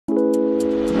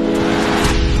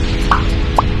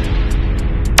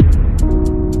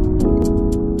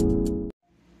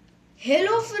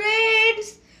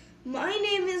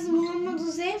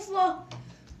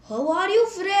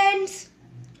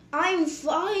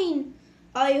fine.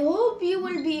 I hope you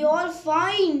will be all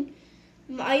fine.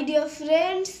 My dear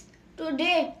friends,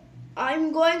 today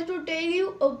I'm going to tell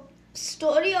you a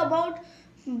story about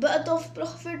birth of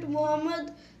Prophet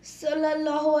Muhammad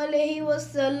sallallahu alaihi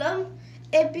wasallam,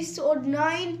 episode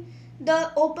 9,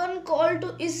 the open call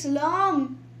to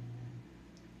Islam.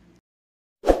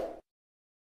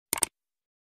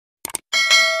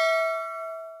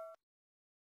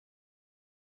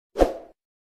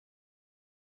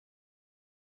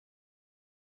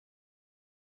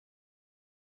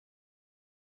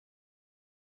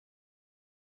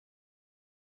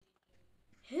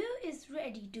 Who is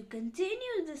ready to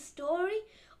continue the story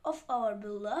of our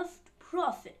beloved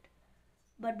Prophet?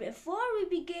 But before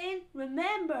we begin,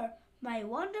 remember, my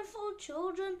wonderful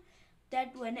children,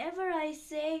 that whenever I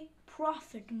say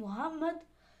Prophet Muhammad,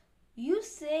 you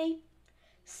say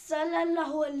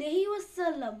Sallallahu Alaihi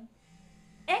Wasallam.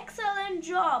 Excellent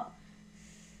job!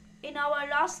 In our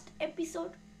last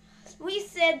episode, we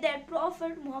said that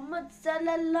Prophet Muhammad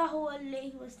Sallallahu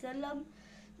Alaihi Wasallam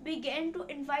began to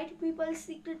invite people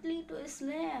secretly to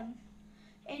Islam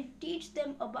and teach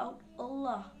them about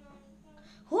Allah.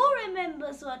 Who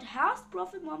remembers what house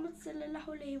Prophet Muhammad sallallahu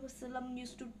alaihi wasallam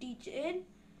used to teach in?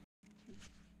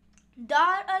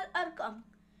 Dar al-Arqam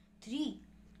 3.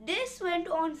 This went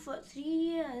on for 3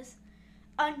 years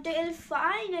until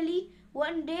finally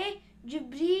one day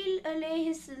Jibreel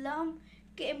alayhi salam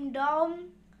came down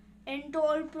and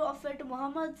told Prophet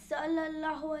Muhammad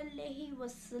sallallahu alaihi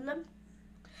wasallam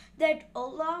that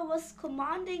Allah was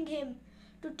commanding him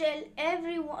to tell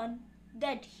everyone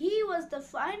that he was the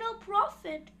final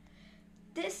prophet.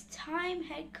 This time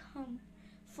had come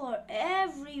for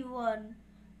everyone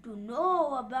to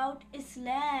know about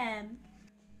Islam.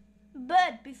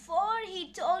 But before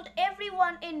he told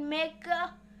everyone in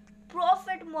Mecca,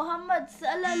 Prophet Muhammad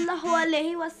sallallahu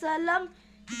alaihi wasallam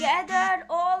gathered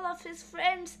all of his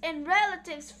friends and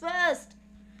relatives first.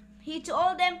 He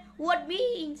told them what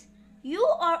means, you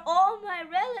are all my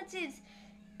relatives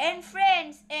and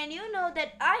friends, and you know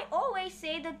that I always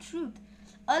say the truth.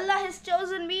 Allah has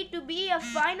chosen me to be a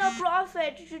final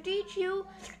prophet to teach you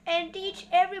and teach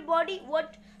everybody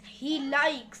what He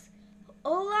likes.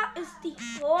 Allah is the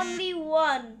only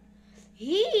one.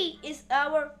 He is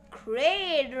our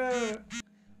creator.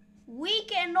 We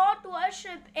cannot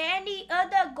worship any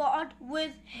other God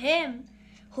with Him.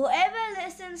 Whoever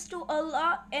listens to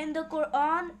Allah and the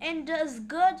Quran and does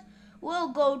good will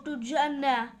go to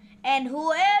Jannah, and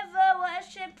whoever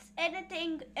worships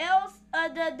anything else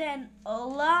other than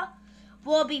Allah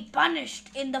will be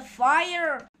punished in the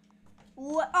fire.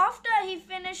 After he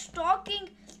finished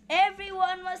talking,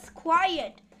 everyone was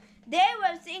quiet. They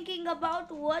were thinking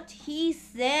about what he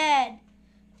said.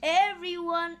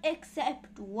 Everyone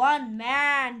except one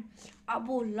man,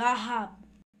 Abu Lahab.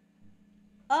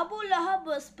 Abu Lahab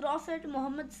was Prophet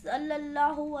Muhammad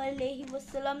sallallahu alaihi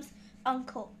wasallam's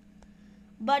uncle.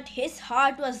 But his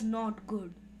heart was not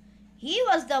good. He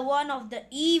was the one of the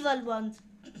evil ones.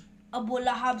 Abu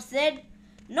Lahab said,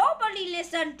 nobody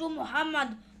listened to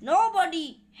Muhammad.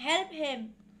 Nobody helped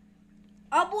him.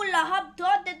 Abu Lahab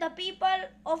thought that the people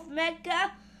of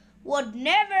Mecca would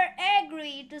never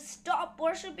agree to stop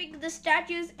worshipping the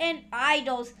statues and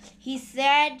idols. He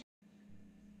said,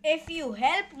 if you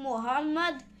help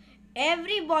Muhammad,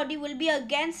 everybody will be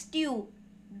against you.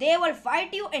 They will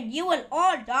fight you and you will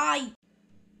all die.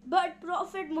 But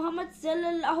Prophet Muhammad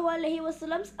sallallahu alaihi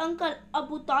wasallam's uncle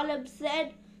Abu Talib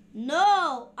said,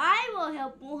 no, I will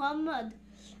help Muhammad.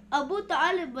 Abu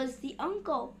Talib was the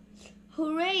uncle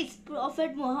who raised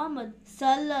Prophet Muhammad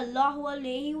sallallahu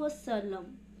alaihi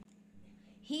wasallam.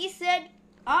 He said,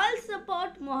 I'll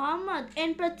support Muhammad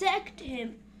and protect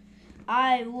him.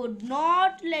 I would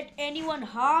not let anyone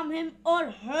harm him or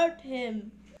hurt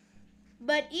him.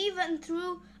 But even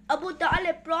through Abu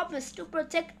Talib promised to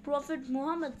protect Prophet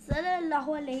Muhammad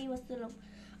sallallahu alaihi wasallam,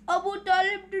 Abu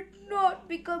Talib did not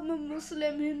become a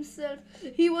Muslim himself.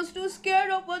 He was too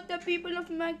scared of what the people of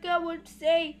Mecca would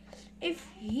say if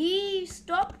he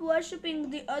stopped worshipping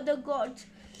the other gods.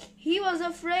 He was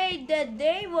afraid that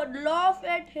they would laugh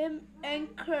at him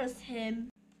and curse him.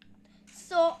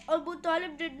 So Abu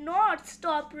Talib did not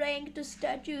stop praying to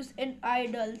statues and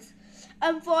idols.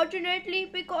 Unfortunately,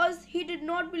 because he did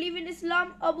not believe in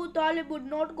Islam, Abu Talib would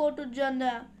not go to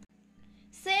Jannah.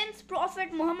 Since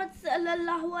Prophet Muhammad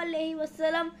sallallahu alaihi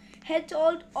wasallam had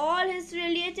told all his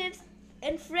relatives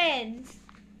and friends,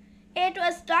 it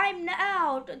was time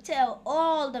now to tell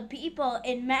all the people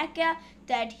in Mecca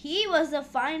that he was the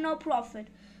final prophet.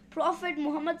 Prophet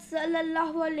Muhammad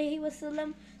sallallahu alaihi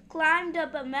wasallam climbed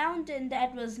up a mountain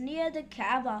that was near the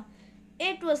Kaaba.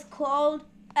 It was called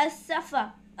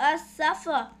As-Safa,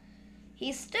 as-Safa.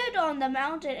 He stood on the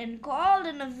mountain and called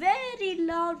in a very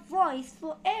loud voice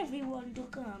for everyone to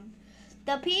come.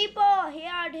 The people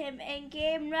heard him and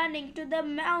came running to the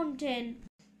mountain.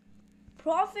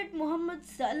 Prophet Muhammad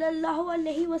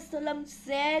ﷺ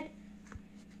said,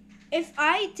 "If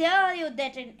I tell you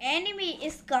that an enemy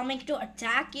is coming to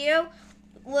attack you,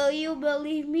 will you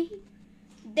believe me?"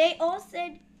 They all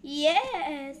said,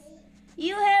 "Yes.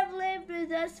 You have lived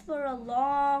with us for a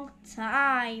long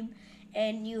time,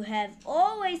 and you have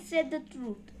always said the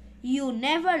truth. You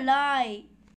never lie."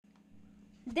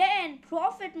 Then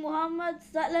Prophet Muhammad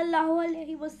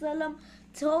ﷺ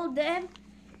told them,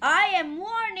 "I am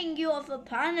warning you of a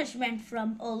punishment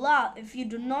from Allah if you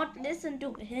do not listen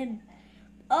to him.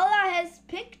 Allah has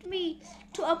picked me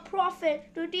to a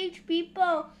prophet to teach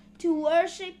people to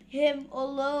worship him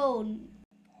alone.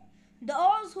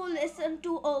 Those who listen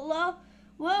to Allah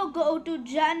will go to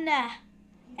Jannah,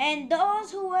 and those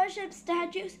who worship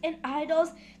statues and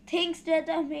idols, things that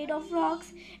are made of rocks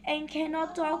and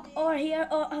cannot talk or hear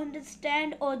or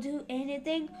understand or do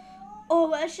anything,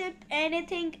 or worship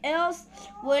anything else,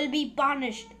 will be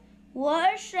punished.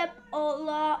 Worship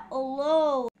Allah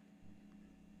alone."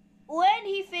 When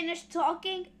he finished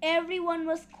talking, everyone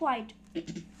was quiet,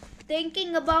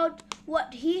 thinking about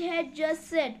what he had just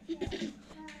said.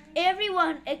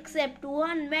 Everyone except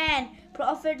one man,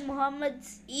 Prophet Muhammad's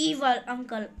evil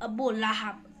uncle, Abu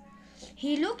Lahab.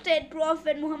 He looked at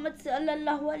Prophet Muhammad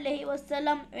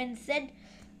ﷺ and said,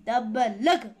 "Tabban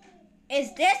lak, is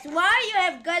this why you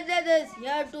have gathered us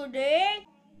here today?"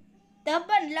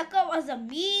 Tabban lak was a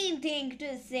mean thing to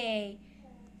say.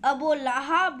 Abu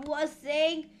Lahab was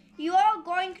saying, "You are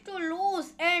going to lose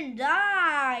and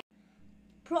die."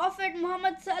 Prophet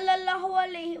Muhammad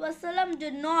ﷺ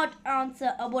did not answer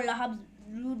Abu Lahab's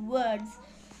rude words.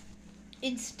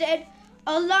 Instead,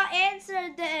 Allah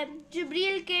answered them.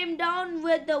 Jibril came down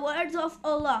with the words of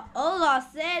Allah. Allah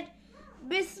said,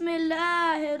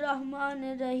 "Bismillahir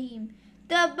Rahmanir Rahim.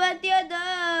 Tabbat yada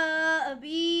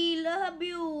abi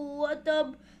lahabin wa tab,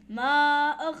 ma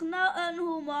aghna anhu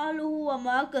maluhu wa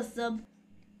ma kasab.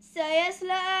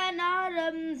 Sayasla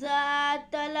naran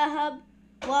zat lahab,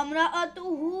 wa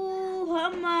imra'atuhu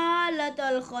hamalat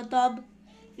al-khatab,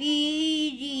 fi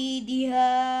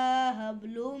jidiha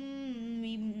hablum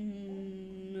min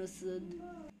masad."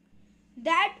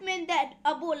 That meant that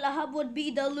Abu Lahab would be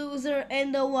the loser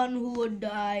and the one who would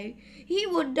die. He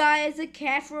would die as a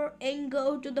kafir and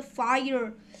go to the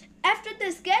fire. After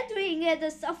this gathering at the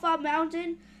Safa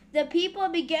mountain, the people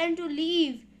began to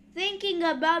leave, thinking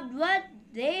about what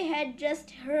they had just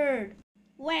heard.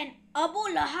 When Abu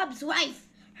Lahab's wife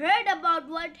heard about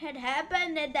what had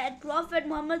happened and that Prophet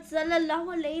Muhammad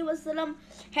ﷺ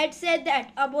had said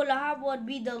that Abu Lahab would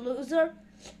be the loser,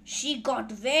 she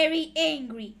got very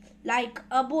angry. Like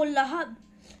Abu Lahab,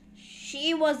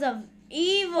 she was an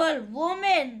evil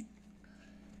woman.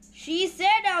 She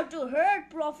set out to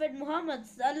hurt Prophet Muhammad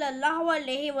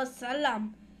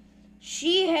ﷺ.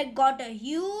 She had got a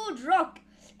huge rock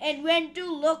and went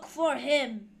to look for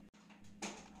him.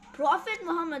 Prophet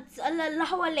Muhammad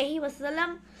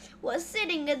ﷺ was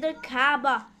sitting at the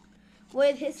Kaaba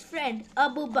with his friend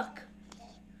Abu Bakr.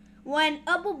 When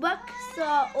Abu Bakr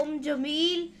saw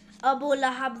Jamil, Abu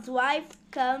Lahab's wife,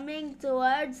 coming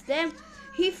towards them,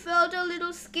 he felt a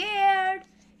little scared.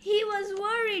 He was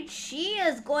worried she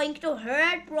is going to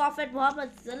hurt Prophet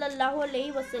Muhammad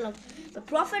ﷺ. But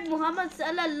Prophet Muhammad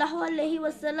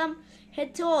ﷺ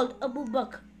had told Abu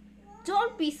Bakr,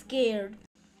 "Don't be scared."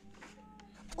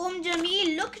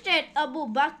 Jamil looked at Abu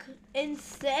Bakr and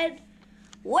said,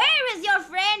 "Where is your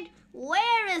friend?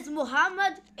 Where is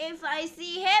Muhammad? If I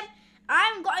see him,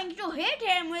 I'm going to hit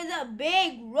him with a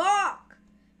big rock."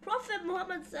 Prophet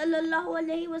Muhammad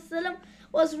ﷺ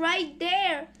was right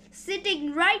there,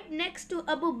 sitting right next to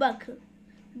Abu Bakr.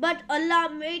 But Allah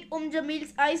made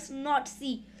Jamil's eyes not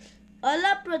see.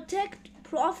 Allah protect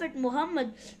Prophet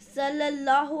Muhammad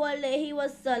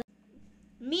ﷺ.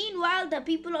 Meanwhile, the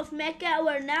people of Mecca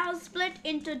were now split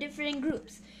into different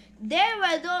groups. There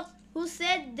were those who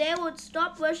said they would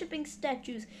stop worshipping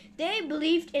statues. They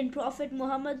believed in Prophet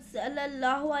Muhammad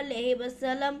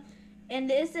ﷺ and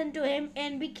listened to him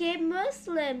and became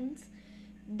Muslims.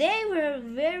 They were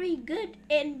very good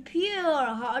and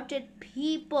pure-hearted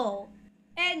people.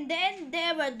 And then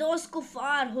there were those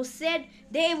kuffar who said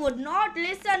they would not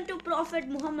listen to Prophet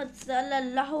Muhammad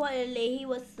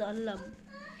ﷺ.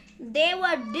 They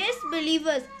were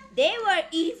disbelievers. They were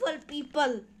evil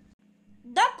people.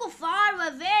 The kuffar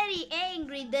were very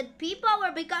angry that people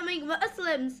were becoming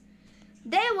Muslims.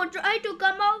 They would try to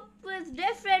come out with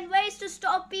different ways to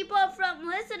stop people from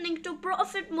listening to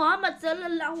Prophet Muhammad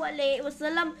sallallahu alaihi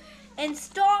wasallam and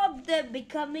stop them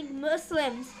becoming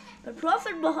Muslims. But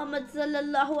Prophet Muhammad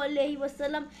sallallahu alaihi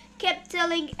wasallam kept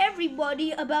telling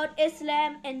everybody about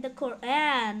Islam and the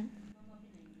Quran.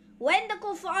 When the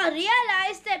kuffar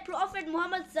realized that Prophet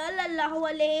Muhammad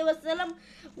sallallahu alaihi wasallam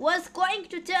was going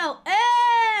to tell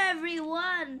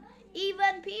everyone,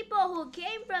 even people who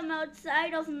came from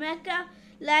outside of Mecca,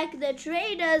 like the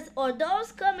traders or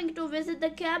those coming to visit the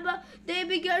Kaaba, they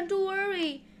began to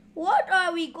worry. What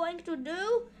are we going to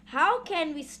do? How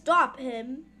can we stop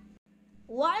him?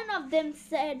 One of them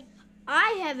said,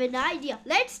 I have an idea.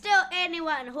 Let's tell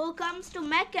anyone who comes to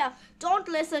Mecca, don't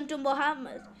listen to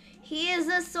Muhammad. He is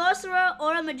a sorcerer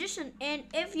or a magician, and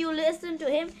if you listen to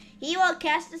him, he will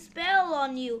cast a spell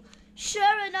on you.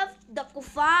 Sure enough, the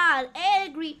kuffar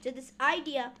agreed to this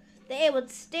idea. They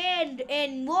would stand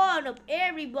and warn of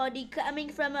everybody coming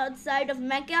from outside of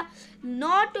Mecca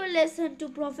not to listen to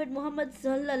Prophet Muhammad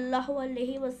sallallahu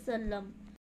alaihi wasallam.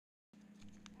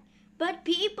 But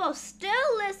people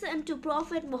still listened to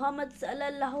Prophet Muhammad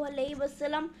sallallahu alaihi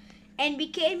wasallam and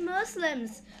became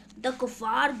Muslims. The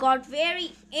kuffar got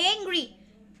very angry.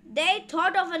 They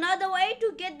thought of another way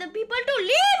to get the people to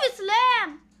leave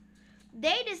Islam.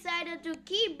 They decided to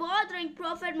keep bothering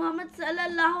Prophet Muhammad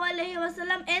sallallahu alaihi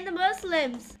wasallam and the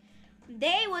Muslims.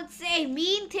 They would say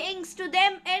mean things to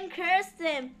them and curse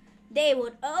them. They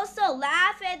would also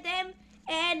laugh at them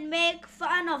and make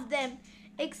fun of them,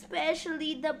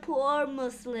 especially the poor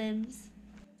Muslims.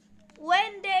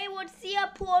 When they would see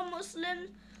a poor Muslim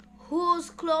whose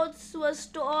clothes was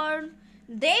torn,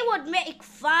 they would make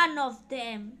fun of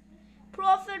them.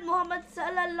 Prophet Muhammad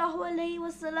sallallahu alaihi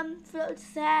wasallam felt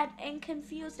sad and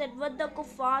confused at what the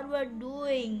kuffar were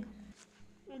doing.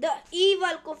 The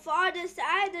evil kuffar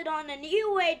decided on a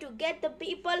new way to get the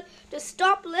people to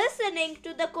stop listening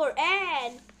to the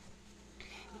Quran.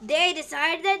 They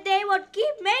decided that they would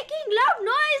keep making loud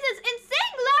noises and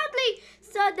sing loudly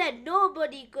so that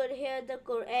nobody could hear the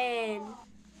Quran.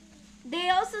 They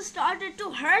also started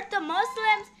to hurt the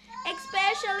Muslims,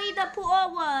 especially the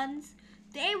poor ones.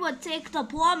 They would take the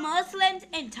poor Muslims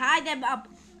and tie them up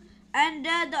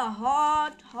under the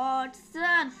hot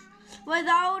sun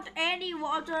without any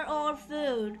water or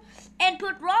food and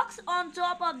put rocks on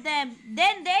top of them.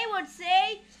 Then they would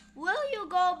say, will you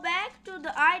go back to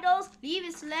the idols, leave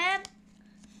Islam?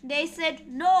 They said,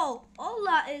 no,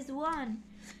 Allah is one.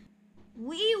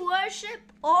 We worship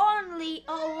only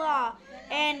Allah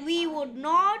and we would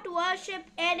not worship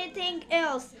anything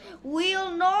else. We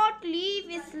will not leave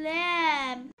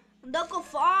Islam. The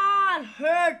kuffar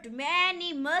hurt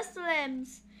many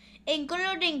Muslims,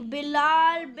 including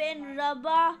Bilal bin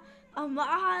Rabah,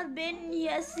 Ammar bin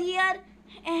Yasir,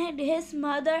 and his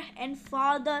mother and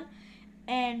father,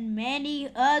 and many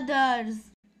others.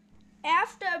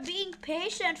 After being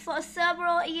patient for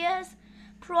several years,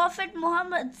 Prophet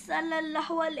Muhammad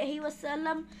sallallahu alaihi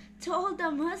wasallam told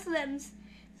the Muslims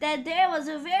that there was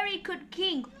a very good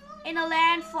king in a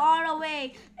land far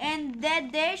away and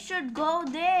that they should go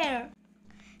there.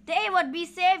 They would be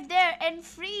safe there and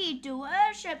free to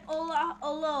worship Allah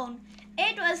alone.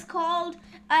 It was called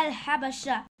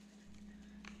Al-Habasha,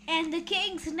 and the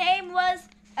king's name was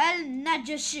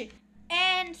Al-Najashi.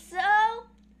 And so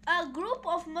a group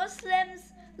of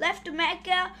Muslims left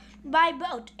Mecca by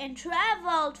boat and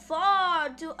traveled far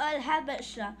to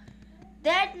Al-Habasha.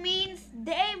 That means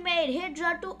they made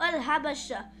hijrah to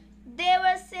Al-Habasha. They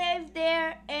were safe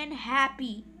there and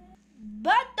happy.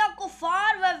 But the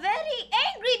kuffar were very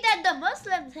angry that the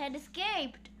Muslims had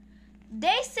escaped.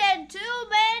 They sent two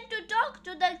men to talk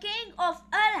to the king of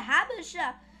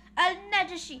Al-Habasha,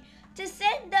 Al-Najashi, to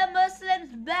send the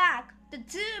Muslims back. The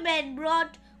two men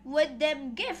brought with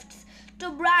them gifts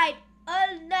to bribe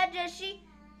Al-Najashi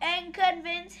and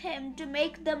convince him to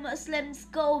make the Muslims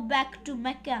go back to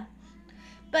Mecca.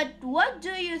 But what do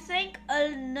you think?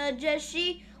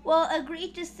 Al-Najashi will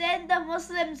agree to send the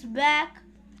Muslims back?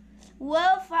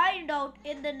 We'll find out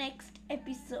in the next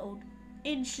episode,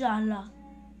 inshallah.